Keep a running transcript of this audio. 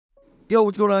Yo,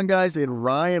 what's going on, guys? And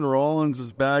Ryan Rollins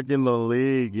is back in the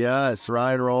league. Yes,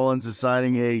 Ryan Rollins is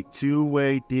signing a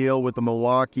two-way deal with the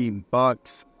Milwaukee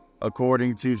Bucks,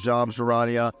 according to Shams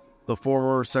Charania. The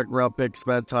former second-round pick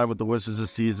spent time with the Wizards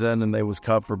this season, and they was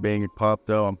cut for being a pup,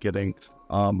 though. I'm kidding.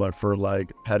 But for,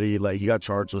 petty, he got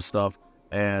charged with stuff.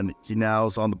 And he now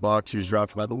is on the Bucks. He was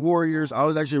drafted by the Warriors. I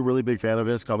was actually a really big fan of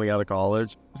his coming out of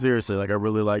college. Seriously, I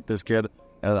really like this kid,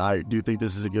 and I do think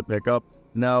this is a good pickup.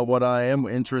 Now, what I am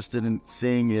interested in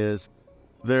seeing is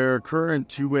their current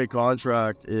two-way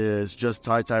contract is just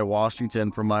Ty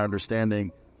Washington, from my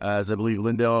understanding, as I believe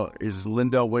Lindell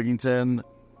Wigginton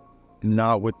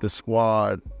not with the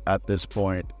squad at this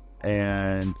point.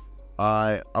 And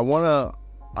I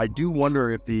do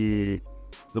wonder if the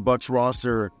Bucks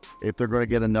roster, if they're going to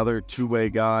get another two-way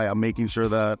guy. I'm making sure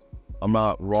that I'm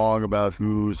not wrong about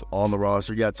who's on the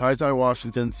roster. Yeah, Ty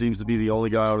Washington seems to be the only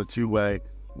guy on a two-way.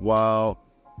 While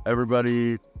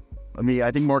everybody,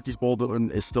 I think Marquise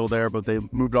Bolden is still there, but they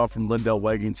moved on from Lindell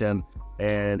Wigginton,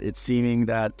 and it's seeming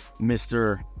that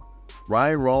Mr.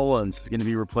 Ryan Rollins is going to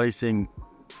be replacing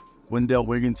Lindell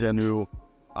Wigginton, who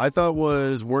I thought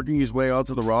was working his way out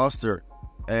to the roster.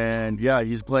 And yeah,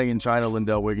 he's playing in China,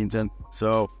 Lindell Wigginton.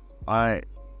 So I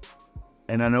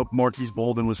know Marquise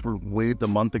Bolden was waived a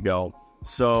month ago.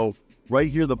 So right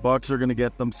here, the Bucks are going to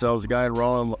get themselves a guy in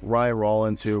Ryan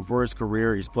Rollins, who for his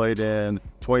career, he's played in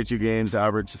 22 games,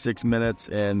 averaged 6 minutes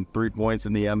and 3 points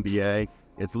in the NBA.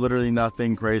 It's literally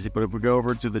nothing crazy. But if we go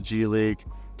over to the G League,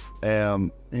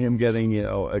 him getting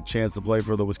a chance to play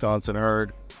for the Wisconsin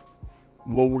Herd,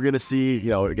 what we're going to see,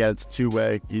 again, it's a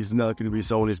two-way. He's not going to be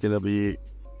someone who's going to be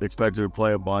expected to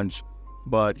play a bunch.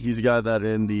 But he's a guy that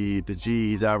in the G,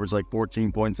 he's averaged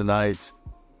 14 points a night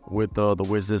with the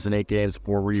Wizards in 8 games,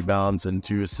 4 rebounds and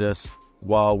 2 assists.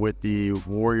 While with the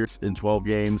Warriors in 12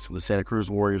 games, the Santa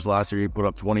Cruz Warriors last year, he put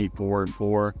up 24 and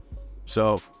 4.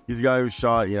 So he's a guy who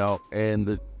shot, and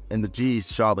the G, he's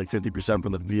shot 50%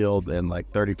 from the field and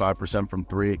 35% from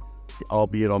 3,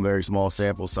 albeit on very small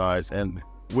sample size. And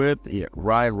with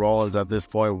Ryan Rollins at this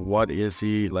point, what is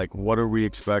he like? What are we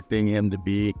expecting him to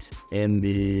be in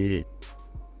the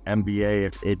NBA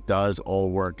if it does all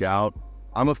work out?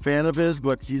 I'm a fan of his,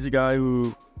 but he's a guy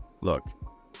who,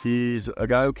 he's a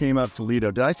guy who came out of Toledo.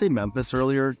 Did I say Memphis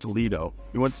earlier? Toledo.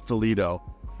 He went to Toledo,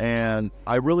 and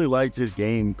I really liked his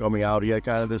game coming out. He had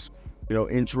kind of this,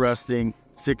 interesting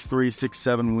 6'3",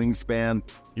 6'7" wingspan.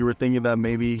 You were thinking that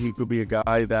maybe he could be a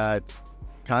guy that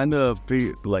kind of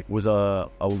was a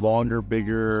longer,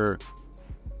 bigger,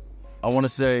 I want to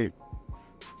say,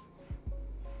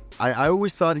 I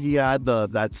always thought he had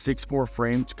that 6'4"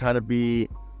 frame to kind of be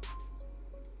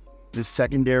this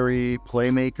secondary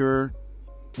playmaker,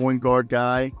 point guard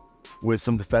guy with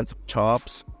some defensive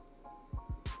chops.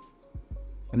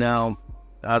 Now,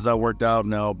 how's that worked out?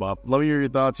 No, Bob. Let me hear your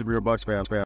thoughts if you're a Bucks fan.